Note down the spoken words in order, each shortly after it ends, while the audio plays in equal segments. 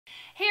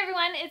Hey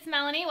everyone, it's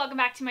Melanie. Welcome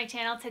back to my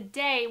channel.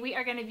 Today we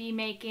are going to be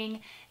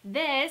making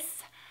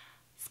this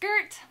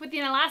skirt with an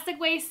elastic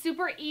waist.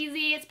 Super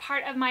easy. It's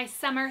part of my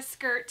summer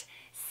skirt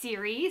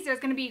series. There's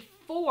going to be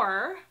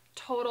 4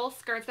 total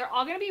skirts. They're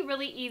all going to be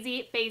really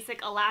easy,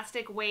 basic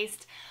elastic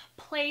waist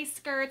play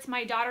skirts.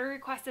 My daughter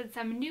requested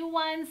some new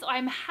ones, so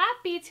I'm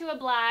happy to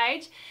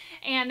oblige.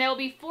 And there will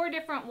be 4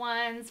 different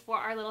ones for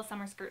our little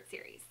summer skirt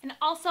series. And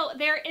also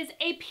there is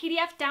a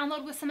PDF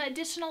download with some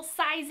additional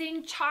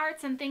sizing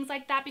charts and things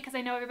like that, because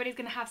I know everybody's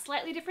going to have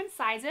slightly different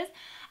sizes.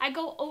 I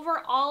go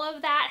over all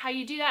of that, how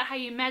you do that, how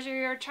you measure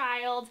your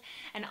child,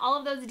 and all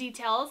of those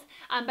details.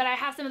 But I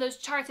have some of those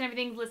charts and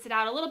everything listed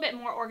out a little bit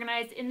more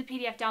organized in the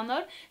PDF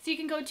download. So you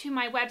can go to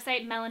my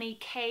website,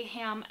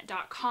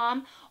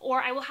 melaniekaham.com,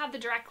 or I will have the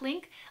direct link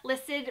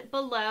listed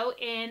below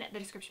in the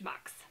description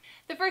box.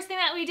 The first thing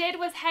that we did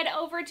was head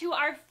over to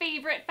our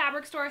favorite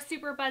fabric store,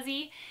 Super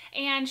Buzzy,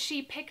 and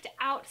she picked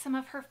out some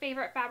of her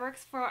favorite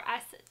fabrics for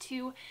us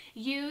to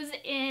use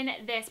in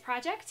this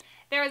project.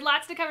 There is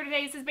lots to cover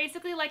today. This is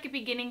basically like a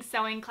beginning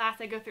sewing class.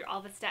 I go through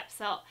all the steps,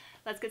 so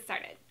let's get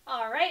started.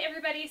 All right,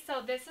 everybody,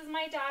 so this is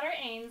my daughter,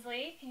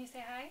 Ainsley. Can you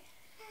say hi?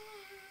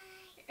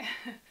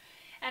 Hi.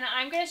 And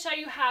I'm going to show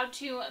you how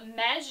to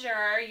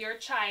measure your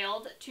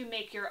child to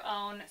make your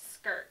own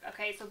skirt.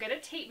 Okay, so get a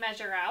tape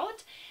measure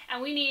out,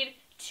 and we need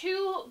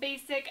 2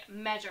 basic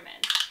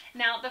measurements.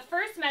 Now, the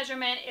first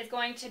measurement is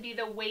going to be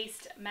the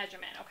waist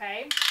measurement,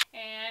 okay?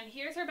 And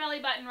here's her belly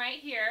button right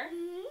here.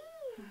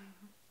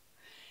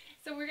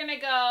 So we're gonna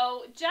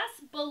go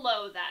just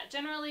below that.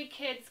 Generally,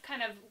 kids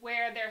kind of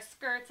wear their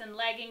skirts and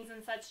leggings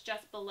and such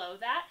just below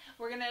that.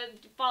 We're gonna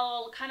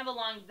follow kind of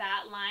along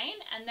that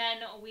line, and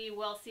then we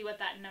will see what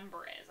that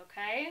number is,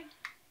 okay?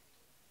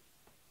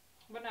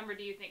 What number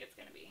do you think it's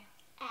gonna be?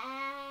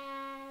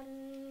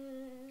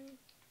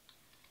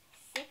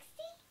 60?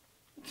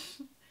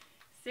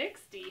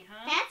 60,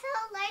 huh? That's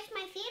how large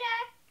my feet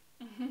are.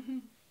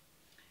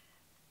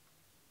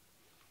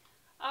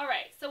 All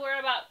right, so we're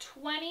about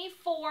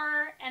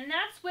 24, and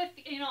that's with,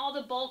 all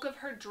the bulk of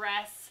her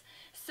dress.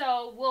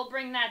 So we'll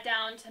bring that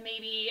down to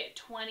maybe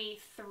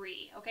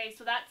 23, okay?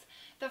 So that's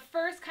the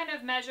first kind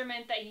of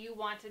measurement that you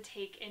want to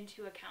take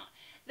into account.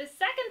 The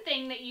second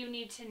thing that you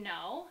need to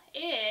know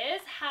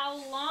is how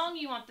long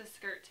you want the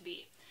skirt to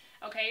be.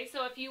 Okay,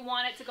 so if you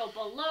want it to go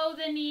below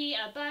the knee,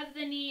 above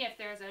the knee, if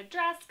there's a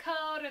dress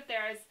code, if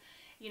there's,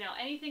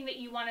 anything that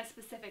you want a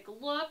specific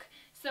look.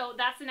 So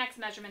that's the next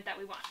measurement that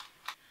we want.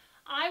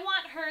 I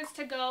want hers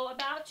to go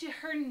about to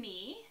her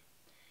knee.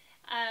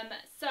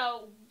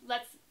 So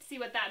let's see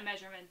what that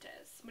measurement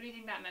is. What do you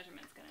think that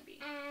measurement's going to be?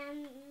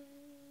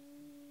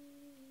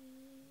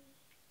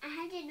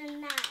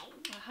 109.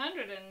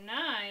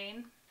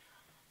 109?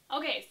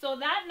 Okay, so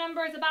that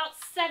number is about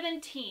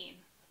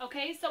 17.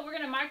 Okay, so we're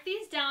going to mark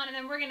these down, and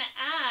then we're going to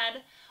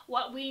add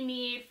what we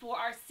need for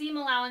our seam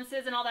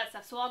allowances and all that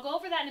stuff. So I'll go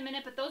over that in a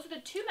minute, but those are the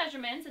 2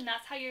 measurements, and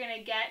that's how you're going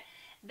to get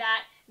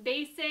that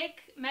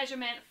basic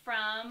measurement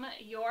from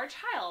your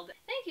child.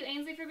 Thank you,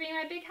 Ainsley, for being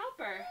my big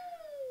helper.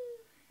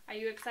 Are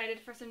you excited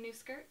for some new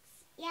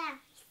skirts? Yeah,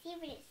 my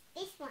favorite is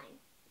this one.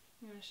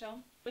 You want to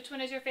show? Which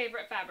one is your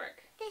favorite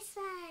fabric? This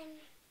one.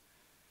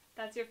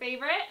 That's your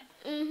favorite?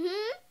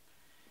 Mm-hmm.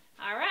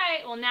 All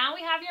right, well now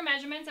we have your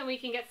measurements and we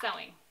can get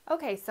sewing.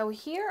 Okay, so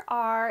here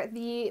are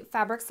the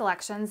fabric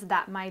selections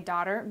that my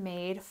daughter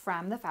made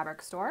from the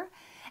fabric store.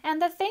 And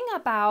the thing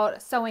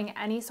about sewing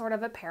any sort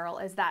of apparel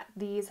is that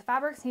these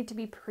fabrics need to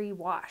be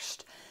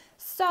pre-washed.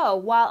 So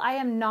while I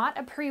am not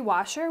a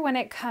pre-washer when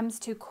it comes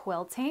to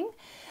quilting,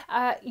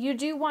 you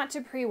do want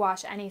to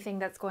pre-wash anything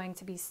that's going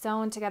to be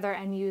sewn together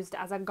and used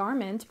as a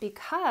garment,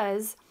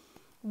 because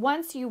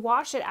once you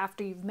wash it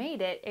after you've made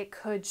it, it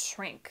could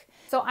shrink.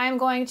 So I'm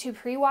going to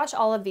pre-wash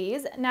all of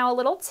these. Now, a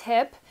little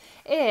tip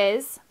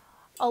is,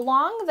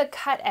 along the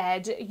cut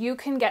edge, you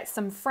can get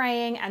some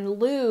fraying and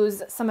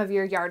lose some of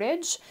your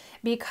yardage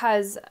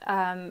because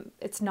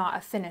it's not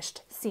a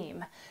finished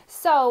seam.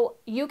 So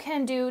you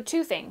can do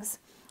 2 things.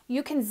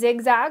 You can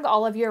zigzag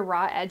all of your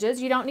raw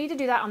edges. You don't need to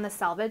do that on the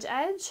selvage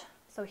edge.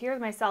 So here's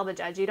my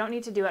selvage edge. You don't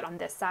need to do it on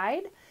this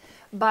side,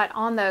 but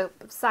on the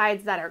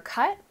sides that are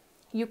cut,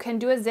 you can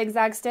do a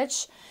zigzag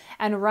stitch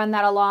and run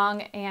that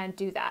along and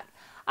do that.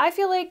 I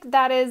feel like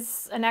that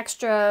is an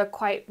extra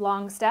quite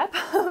long step.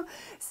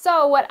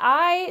 So what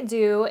I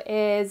do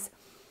is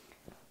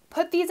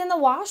put these in the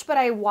wash, but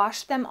I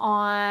wash them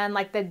on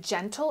like the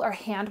gentle or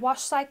hand wash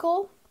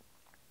cycle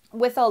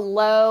with a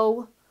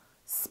low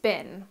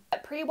spin.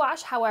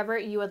 Pre-wash however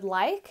you would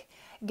like.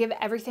 Give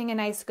everything a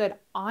nice good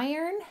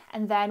iron,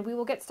 and then we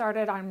will get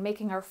started on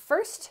making our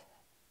first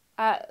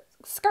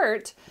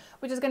skirt,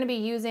 which is going to be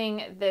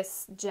using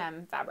this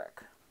gem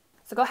fabric.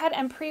 So go ahead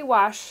and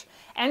pre-wash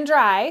and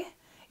dry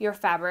your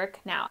fabric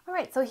now. All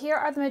right, so here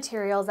are the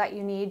materials that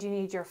you need. You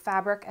need your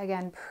fabric,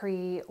 again,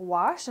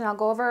 pre-washed, and I'll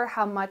go over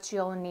how much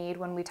you'll need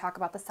when we talk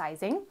about the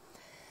sizing.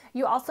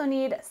 You also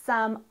need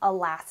some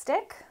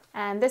elastic,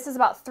 and this is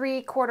about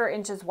 3/4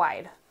 inches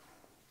wide.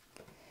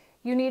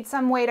 You need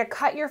some way to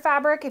cut your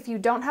fabric. If you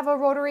don't have a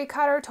rotary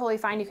cutter, totally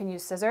fine, you can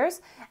use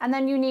scissors. And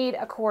then you need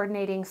a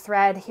coordinating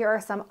thread. Here are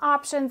some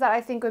options that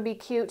I think would be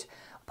cute.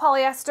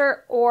 Polyester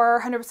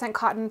or 100%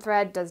 cotton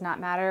thread, does not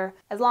matter.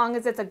 As long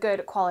as it's a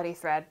good quality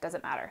thread,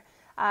 doesn't matter.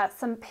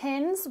 Some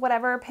pins,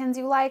 whatever pins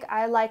you like.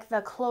 I like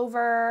the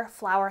clover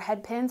flower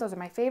head pins, those are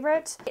my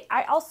favorite.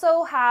 I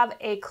also have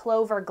a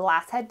clover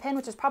glass head pin,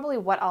 which is probably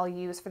what I'll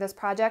use for this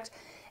project.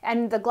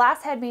 And the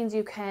glass head means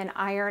you can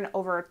iron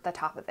over the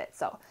top of it.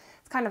 So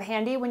it's kind of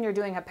handy when you're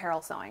doing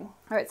apparel sewing.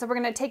 All right, so we're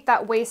gonna take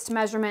that waist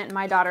measurement.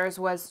 My daughter's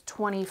was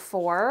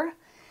 24.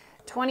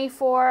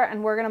 24,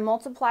 and we're gonna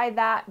multiply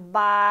that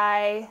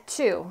by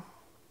 2.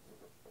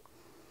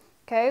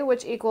 Okay,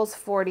 which equals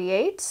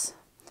 48.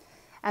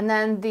 And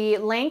then the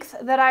length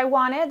that I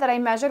wanted, that I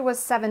measured, was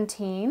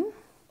 17.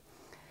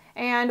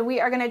 And we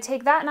are gonna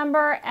take that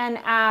number and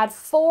add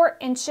 4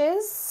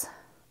 inches.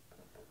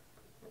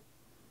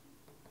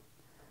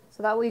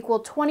 So that will equal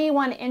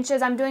 21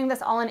 inches. I'm doing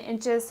this all in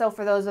inches, so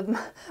for those of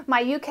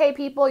my UK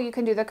people, you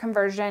can do the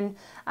conversion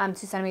to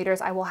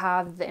centimeters. I will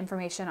have the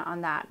information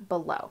on that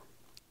below.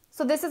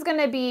 So this is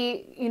gonna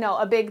be, you know,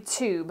 a big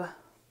tube.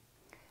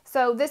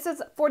 So this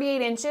is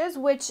 48 inches,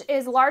 which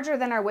is larger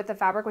than our width of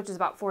fabric, which is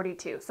about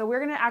 42. So we're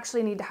gonna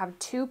actually need to have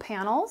 2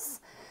 panels.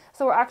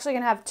 So we're actually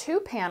gonna have 2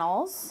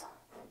 panels,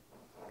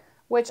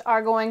 which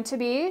are going to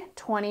be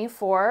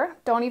 24.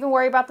 Don't even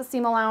worry about the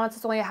seam allowance.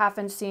 It's only a 1/2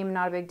 inch seam,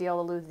 not a big deal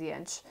to lose the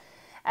inch.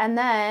 And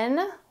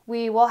then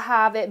we will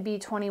have it be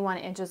 21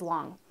 inches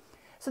long.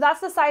 So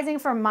that's the sizing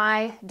for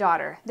my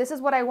daughter. This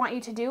is what I want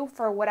you to do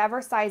for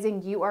whatever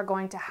sizing you are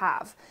going to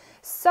have.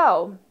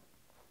 So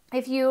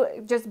if you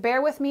just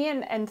bear with me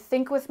and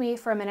think with me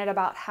for a minute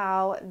about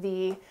how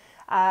the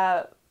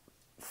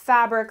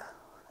fabric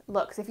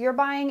looks. If you're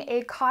buying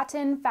a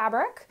cotton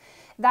fabric,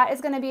 that is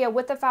going to be a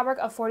width of fabric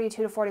of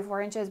 42 to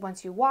 44 inches.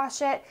 Once you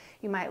wash it,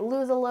 you might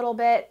lose a little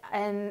bit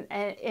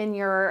in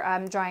your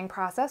drying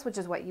process, which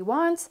is what you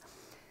want.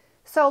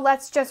 So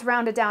let's just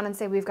round it down and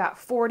say we've got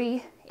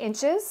 40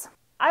 inches.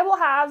 I will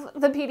have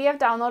the PDF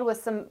download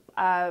with some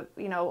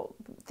you know,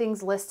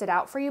 things listed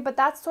out for you, but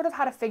that's sort of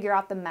how to figure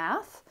out the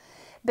math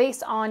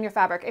based on your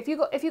fabric. If you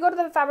go to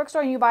the fabric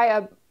store and you buy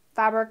a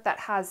fabric that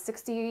has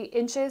 60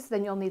 inches,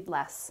 then you'll need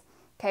less.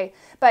 Okay,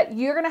 but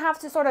you're gonna have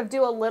to sort of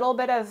do a little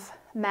bit of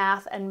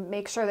math and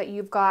make sure that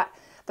you've got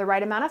the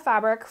right amount of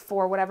fabric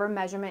for whatever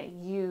measurement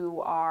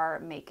you are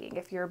making.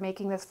 If you're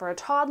making this for a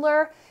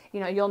toddler, you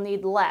know, you'll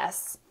need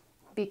less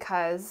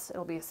because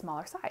it'll be a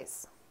smaller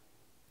size.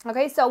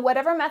 Okay, so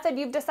whatever method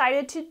you've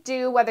decided to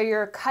do, whether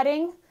you're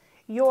cutting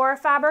your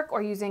fabric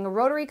or using a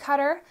rotary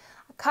cutter,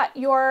 cut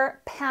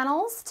your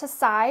panels to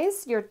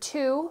size, your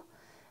 2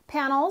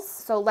 panels.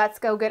 So let's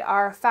go get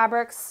our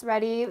fabrics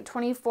ready,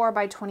 24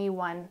 by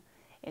 21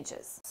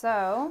 inches.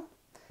 So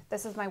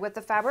this is my width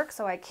of fabric,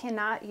 so I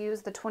cannot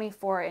use the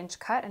 24-inch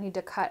cut. I need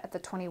to cut at the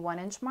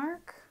 21-inch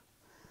mark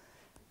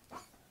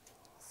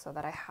so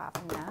that I have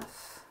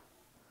enough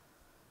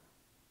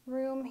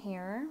room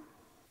here.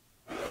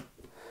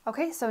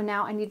 Okay, so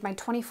now I need my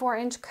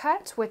 24-inch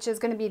cut, which is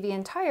going to be the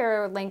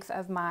entire length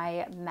of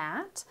my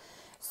mat.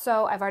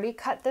 So I've already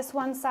cut this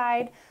one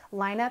side.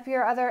 Line up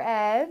your other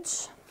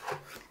edge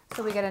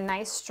so we get a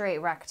nice straight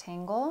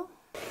rectangle.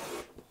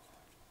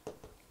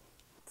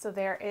 So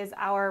there is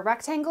our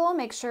rectangle.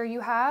 Make sure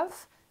you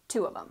have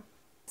 2 of them.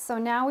 So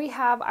now we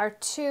have our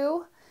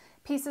 2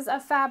 pieces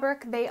of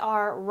fabric. They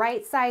are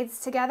right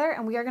sides together,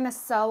 and we are going to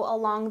sew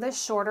along the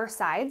shorter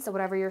side. So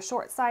whatever your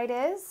short side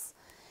is,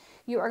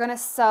 you are going to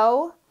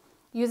sew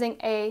using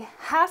a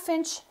 1/2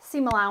 inch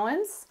seam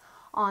allowance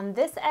on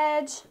this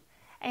edge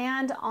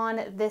and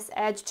on this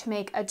edge to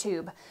make a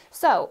tube.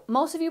 So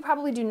most of you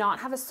probably do not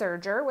have a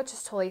serger, which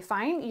is totally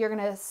fine. You're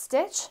gonna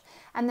stitch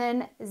and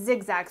then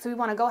zigzag. So we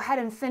wanna go ahead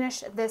and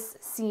finish this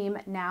seam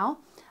now.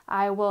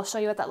 I will show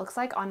you what that looks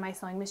like on my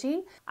sewing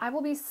machine. I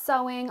will be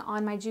sewing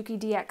on my Juki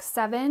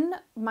DX7.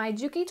 My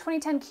Juki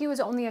 2010Q is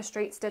only a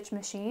straight stitch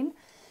machine.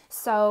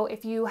 So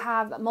if you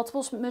have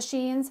multiple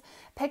machines,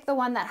 pick the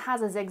one that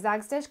has a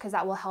zigzag stitch because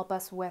that will help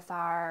us with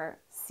our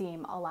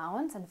seam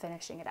allowance and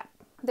finishing it up.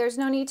 There's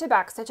no need to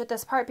backstitch at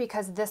this part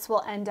because this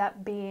will end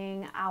up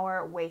being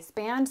our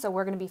waistband, so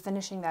we're going to be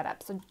finishing that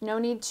up. So no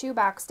need to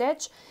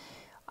backstitch.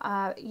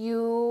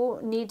 You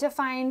need to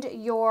find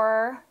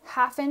your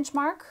 1/2 inch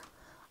mark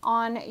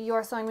on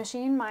your sewing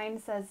machine. Mine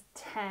says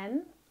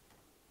 10.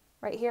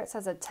 Right here it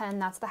says a 10,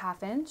 that's the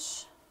 1/2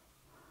 inch.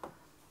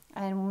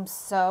 And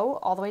sew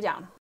all the way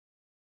down.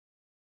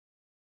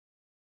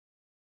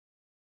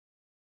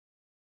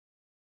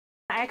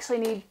 I actually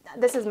need,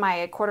 this is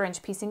my 1/4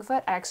 inch piecing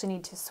foot. I actually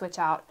need to switch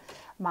out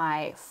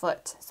my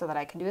foot so that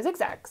I can do a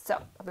zigzag.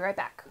 So I'll be right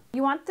back.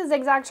 You want the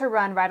zigzag to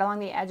run right along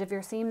the edge of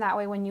your seam. That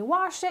way when you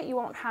wash it, you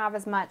won't have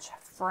as much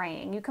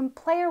fraying. You can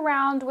play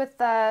around with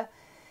the,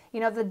 you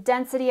know, the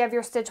density of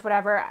your stitch,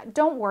 whatever.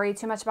 Don't worry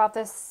too much about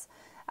this.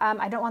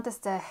 I don't want this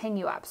to hang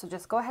you up. So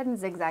just go ahead and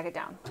zigzag it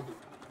down.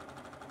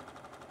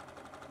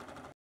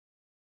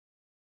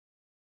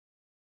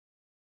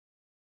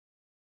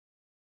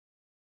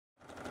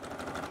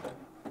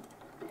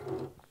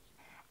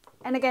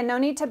 And again, no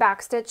need to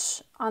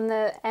backstitch on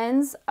the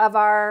ends of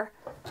our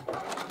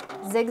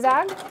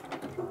zigzag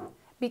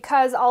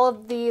because all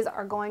of these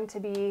are going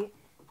to be,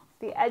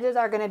 the edges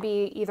are going to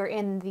be either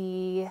in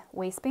the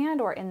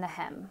waistband or in the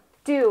hem.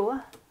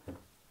 Do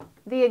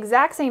the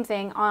exact same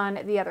thing on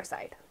the other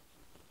side.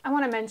 I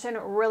want to mention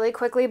really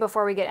quickly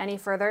before we get any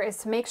further is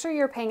to make sure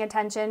you're paying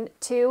attention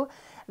to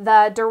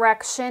the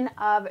direction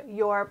of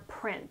your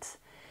print.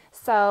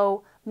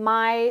 So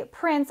my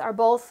prints are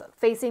both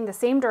facing the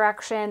same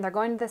direction. They're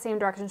going the same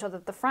direction so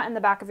that the front and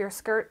the back of your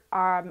skirt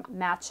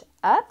match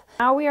up.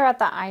 Now we are at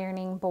the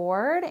ironing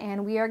board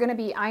and we are going to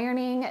be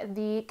ironing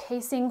the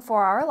casing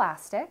for our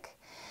elastic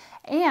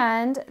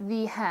and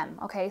the hem.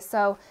 Okay,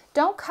 so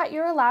don't cut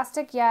your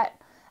elastic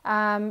yet.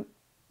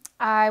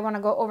 I want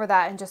to go over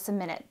that in just a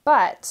minute,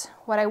 but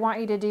what I want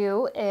you to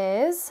do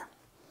is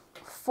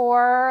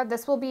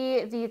this will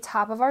be the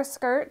top of our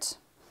skirt.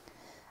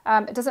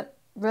 It doesn't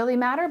really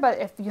matter, but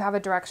if you have a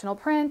directional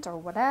print or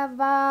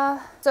whatever.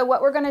 So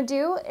what we're going to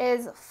do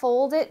is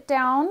fold it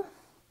down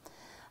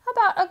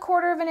about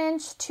 1/4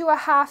 inch to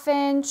 1/2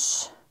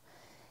 inch.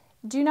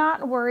 Do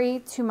not worry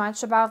too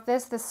much about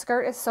this. This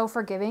skirt is so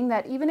forgiving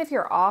that even if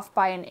you're off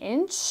by 1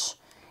 inch,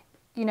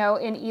 you know,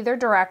 in either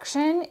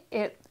direction,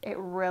 it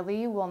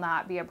really will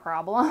not be a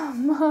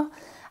problem.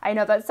 I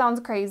know that sounds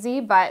crazy,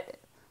 but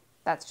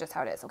that's just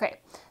how it is.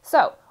 Okay,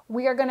 so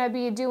we are going to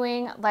be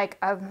doing like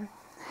a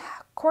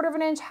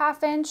 1/4 inch,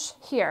 1/2 inch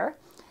here,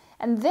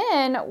 and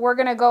then we're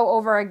going to go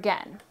over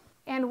again.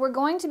 And we're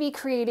going to be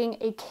creating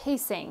a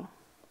casing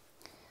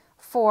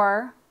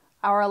for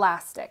our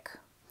elastic.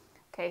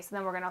 Okay, so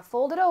then we're going to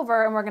fold it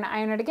over and we're going to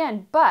iron it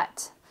again,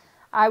 but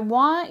I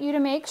want you to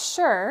make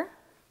sure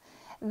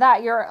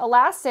that your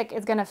elastic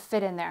is going to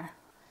fit in there.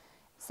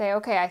 Say,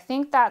 okay, I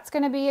think that's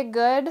going to be a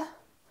good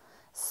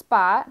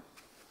spot.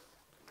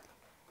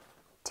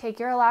 Take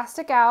your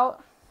elastic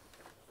out,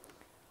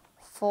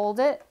 fold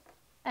it,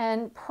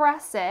 and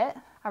press it.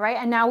 All right,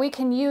 and now we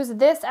can use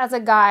this as a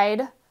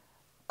guide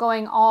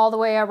going all the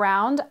way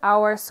around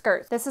our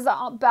skirt. This is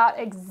about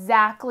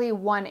exactly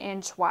 1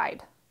 inch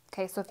wide.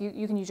 Okay, so if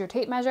you can use your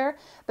tape measure,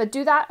 but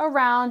do that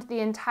around the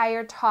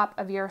entire top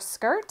of your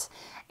skirt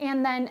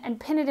and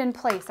pin it in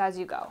place as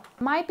you go.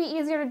 Might be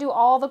easier to do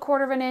all the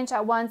 1/4 inch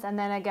at once and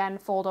then again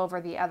fold over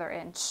the other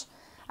inch.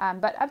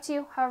 But up to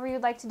you, however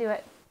you'd like to do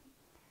it.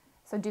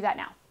 So do that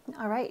now.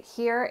 All right,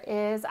 here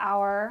is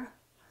our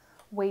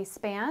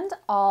waistband,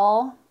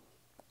 all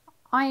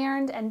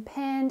ironed and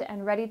pinned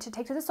and ready to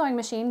take to the sewing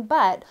machine.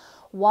 But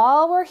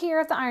while we're here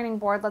at the ironing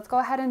board, let's go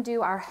ahead and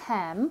do our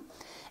hem.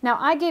 Now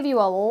I gave you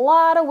a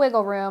lot of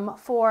wiggle room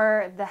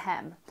for the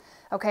hem.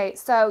 Okay,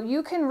 so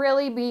you can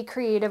really be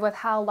creative with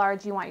how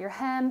large you want your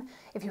hem.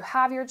 If you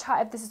have your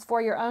child, if this is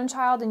for your own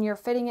child and you're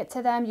fitting it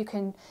to them, you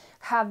can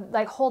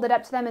hold it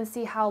up to them and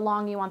see how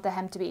long you want the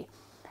hem to be.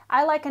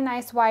 I like a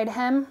nice wide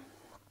hem.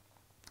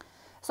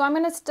 So I'm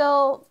gonna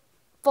still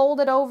fold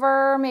it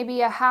over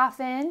maybe 1/2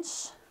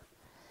 inch.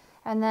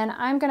 And then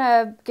I'm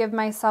gonna give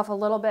myself a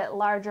little bit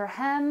larger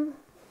hem.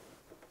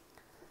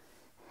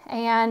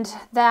 And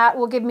that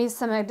will give me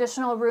some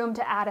additional room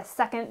to add a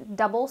second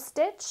double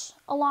stitch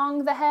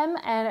along the hem,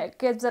 and it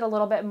gives it a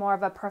little bit more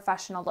of a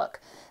professional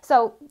look.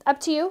 So up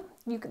to you.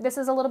 This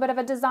is a little bit of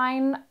a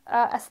design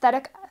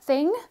aesthetic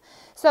thing.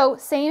 So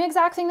same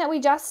exact thing that we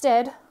just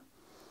did,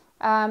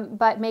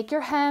 but make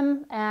your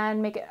hem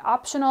and make it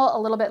optional a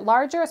little bit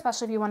larger,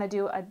 especially if you want to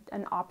do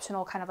an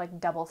optional kind of like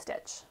double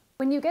stitch.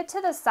 When you get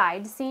to the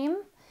side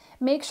seam,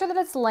 make sure that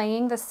it's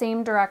laying the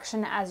same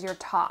direction as your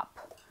top.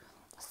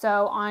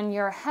 So on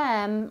your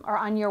hem or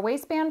on your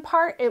waistband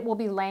part, it will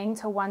be laying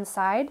to one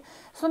side.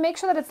 So make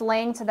sure that it's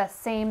laying to the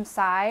same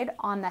side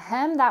on the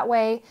hem. That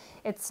way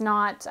it's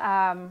not,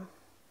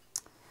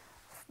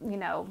 you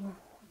know,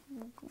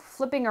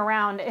 flipping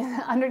around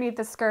underneath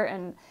the skirt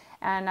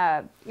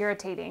and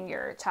irritating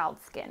your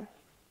child's skin.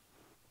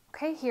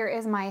 Okay, here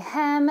is my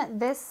hem.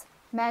 This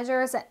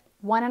measures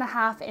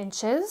 1.5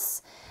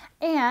 inches.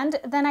 And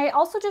then I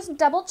also just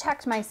double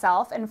checked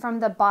myself, and from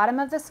the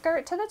bottom of the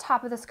skirt to the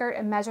top of the skirt,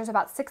 it measures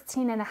about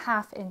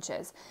 16.5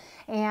 inches.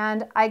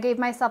 And I gave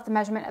myself the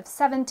measurement of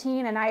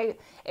 17, and I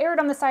erred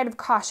on the side of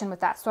caution with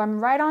that. So I'm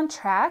right on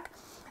track.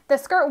 The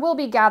skirt will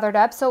be gathered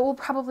up, so it will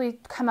probably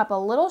come up a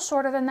little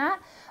shorter than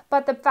that,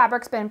 but the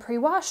fabric's been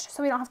pre-washed,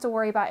 so we don't have to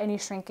worry about any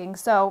shrinking.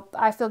 So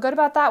I feel good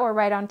about that. We're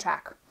right on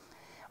track.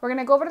 We're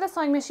gonna go over to the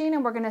sewing machine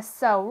and we're gonna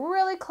sew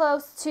really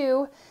close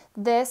to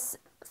this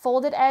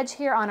folded edge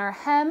here on our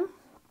hem.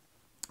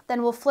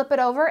 Then we'll flip it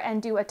over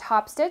and do a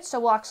top stitch. So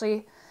we'll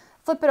actually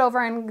flip it over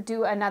and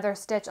do another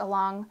stitch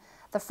along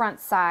the front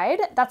side.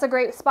 That's a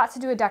great spot to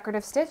do a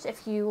decorative stitch.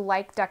 If you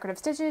like decorative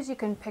stitches, you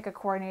can pick a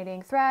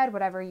coordinating thread,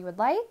 whatever you would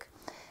like.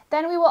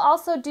 Then we will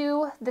also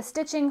do the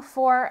stitching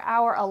for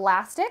our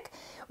elastic.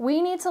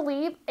 We need to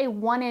leave a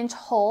 1 inch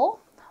hole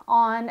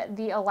on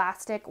the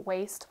elastic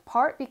waist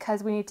part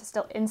because we need to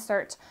still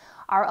insert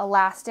our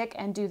elastic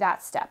and do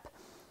that step.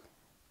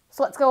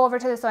 So let's go over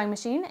to the sewing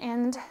machine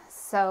and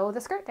sew the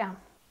skirt down.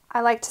 I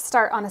like to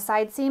start on a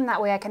side seam,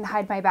 that way I can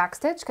hide my back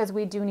stitch because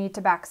we do need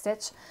to back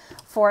stitch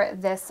for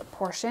this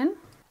portion.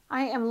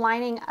 I am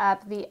lining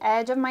up the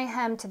edge of my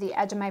hem to the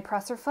edge of my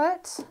presser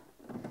foot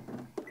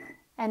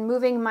and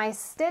moving my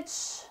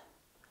stitch,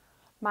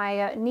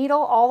 my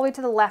needle all the way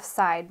to the left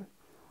side.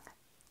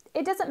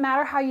 It doesn't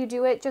matter how you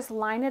do it, just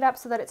line it up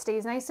so that it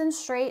stays nice and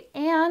straight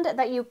and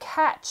that you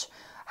catch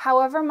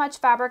however much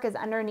fabric is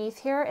underneath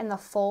here in the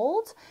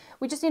fold.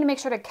 We just need to make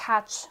sure to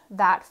catch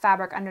that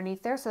fabric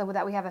underneath there so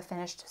that we have a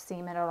finished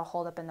seam and it'll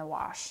hold up in the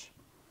wash.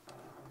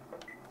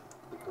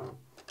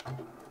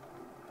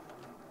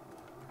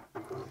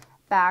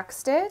 Back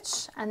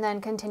stitch and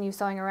then continue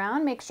sewing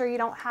around. Make sure you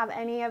don't have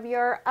any of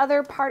your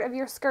other part of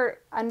your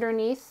skirt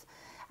underneath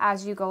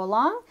as you go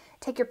along.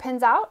 Take your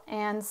pins out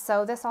and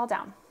sew this all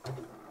down.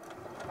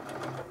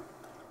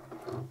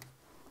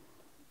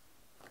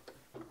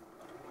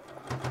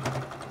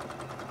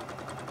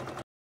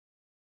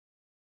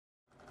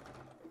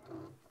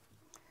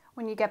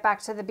 When you get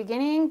back to the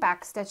beginning,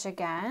 back stitch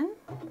again.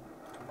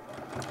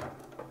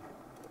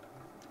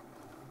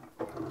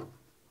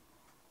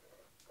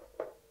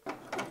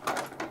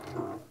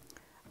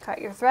 Cut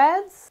your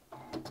threads.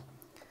 I'm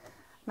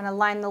going to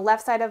line the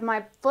left side of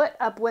my foot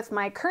up with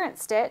my current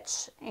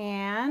stitch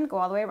and go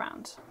all the way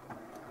around.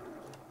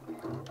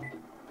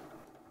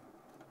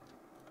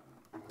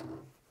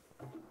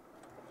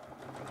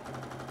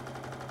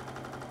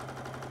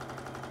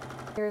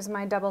 Here's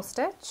my double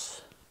stitch.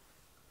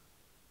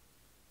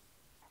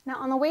 Now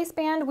on the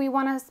waistband, we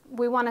want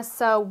to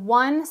sew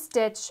one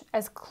stitch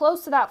as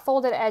close to that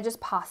folded edge as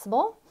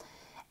possible,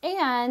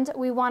 and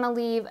we want to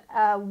leave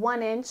a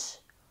 1-inch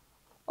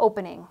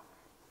opening.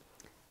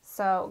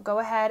 So go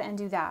ahead and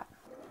do that.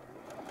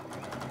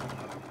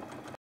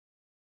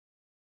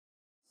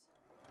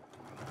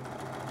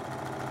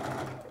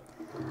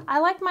 I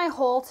like my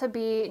hole to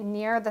be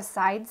near the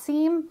side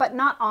seam, but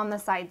not on the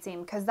side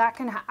seam, because that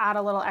can add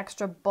a little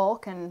extra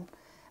bulk and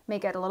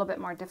make it a little bit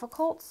more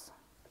difficult.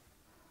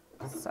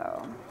 So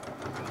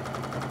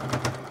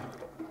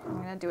I'm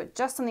going to do it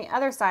just on the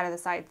other side of the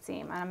side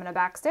seam, and I'm going to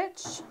back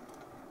stitch.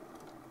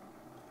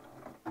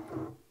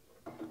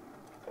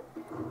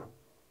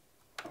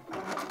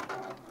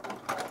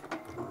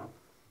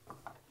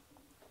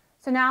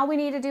 So now we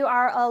need to do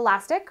our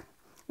elastic.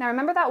 Now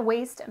remember that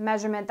waist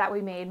measurement that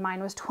we made,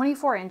 mine was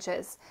 24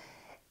 inches.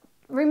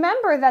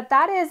 Remember that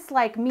that is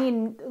like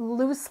me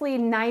loosely,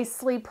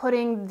 nicely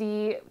putting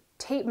the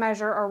tape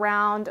measure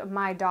around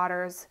my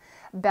daughter's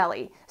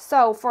belly.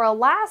 So for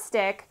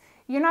elastic,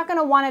 you're not going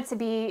to want it to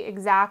be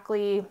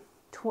exactly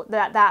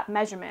that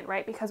measurement,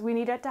 right? Because we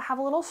need it to have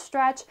a little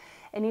stretch.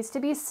 It needs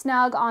to be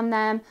snug on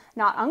them,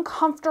 not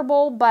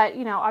uncomfortable, but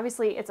you know,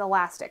 obviously it's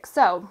elastic.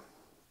 So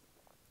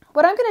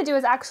what I'm going to do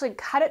is actually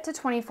cut it to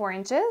 24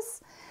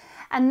 inches,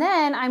 and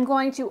then I'm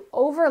going to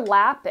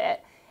overlap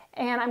it,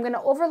 and I'm going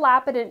to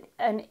overlap it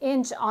an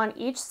inch on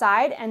each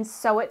side and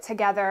sew it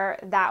together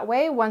that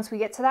way once we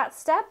get to that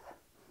step.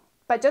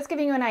 But just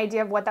giving you an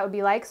idea of what that would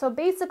be like. So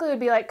basically it would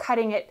be like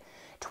cutting it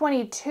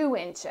 22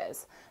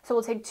 inches. So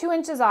we'll take 2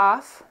 inches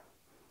off,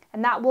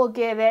 and that will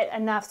give it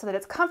enough so that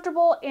it's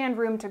comfortable and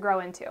room to grow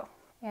into.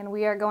 And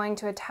we are going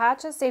to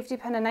attach a safety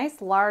pin. A nice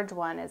large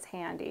one is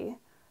handy.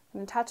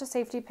 And attach a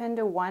safety pin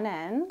to one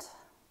end.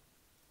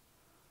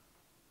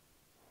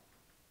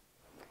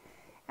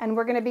 And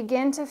we're going to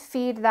begin to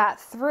feed that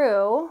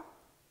through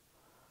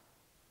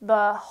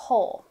the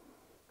hole.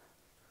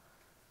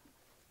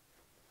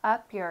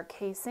 Up your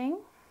casing.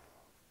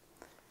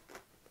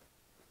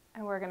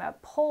 And we're going to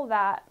pull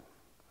that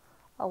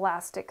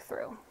elastic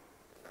through.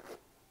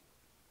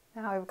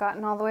 Now we've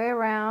gotten all the way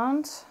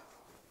around.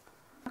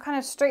 I'll kind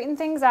of straighten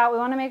things out. We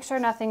want to make sure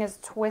nothing is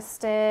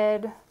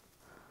twisted.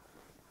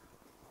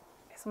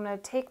 So I'm going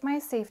to take my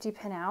safety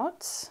pin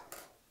out,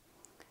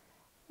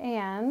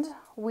 and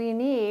we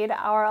need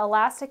our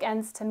elastic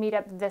ends to meet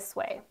up this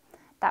way.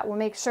 That will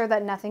make sure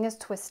that nothing is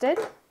twisted.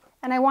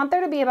 And I want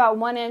there to be about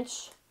 1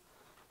 inch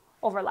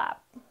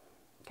overlap.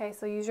 Okay,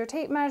 so use your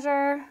tape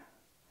measure.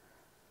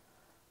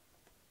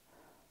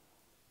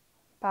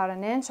 About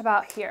an inch,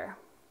 about here.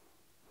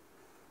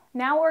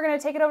 Now we're going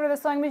to take it over to the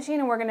sewing machine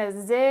and we're going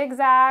to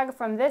zigzag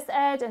from this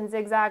edge and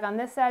zigzag on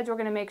this edge. We're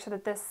going to make sure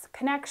that this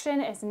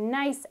connection is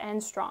nice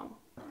and strong.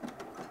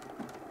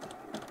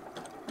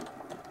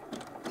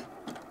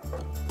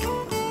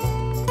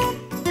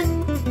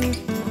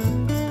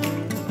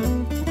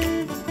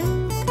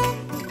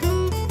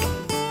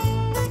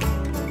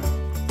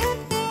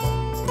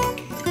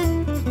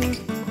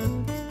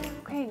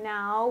 Okay,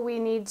 now we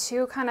need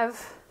to kind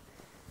of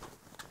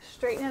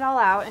straighten it all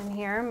out in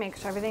here, make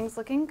sure everything's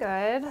looking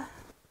good.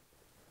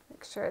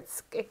 Make sure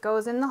it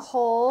goes in the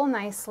hole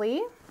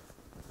nicely.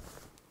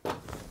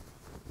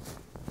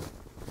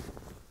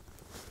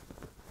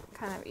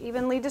 Kind of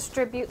evenly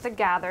distribute the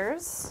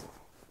gathers.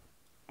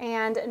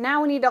 And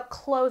now we need to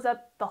close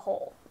up the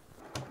hole.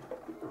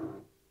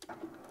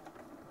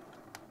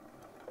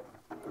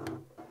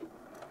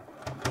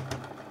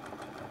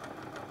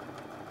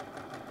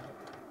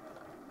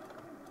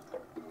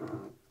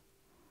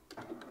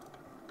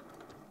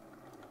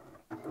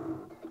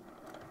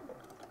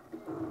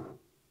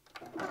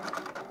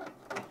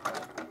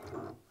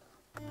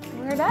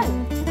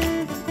 done.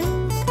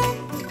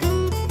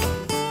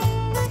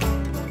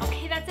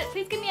 Okay, that's it.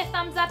 Please give me a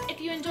thumbs up if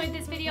you enjoyed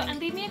this video and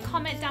leave me a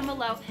comment down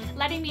below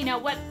letting me know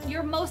what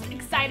you're most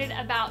excited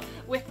about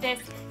with this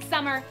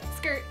summer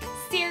skirt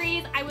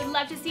series. I would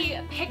love to see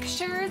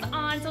pictures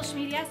on social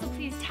media, so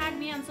please tag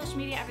me on social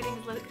media. Everything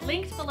is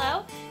linked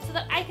below so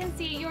that I can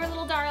see your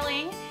little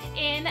darling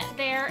in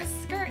their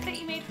skirt that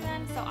you made for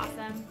them. So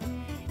awesome.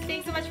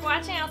 Thanks so much for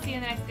watching. I'll see you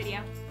in the next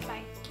video.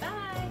 Bye.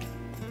 Bye.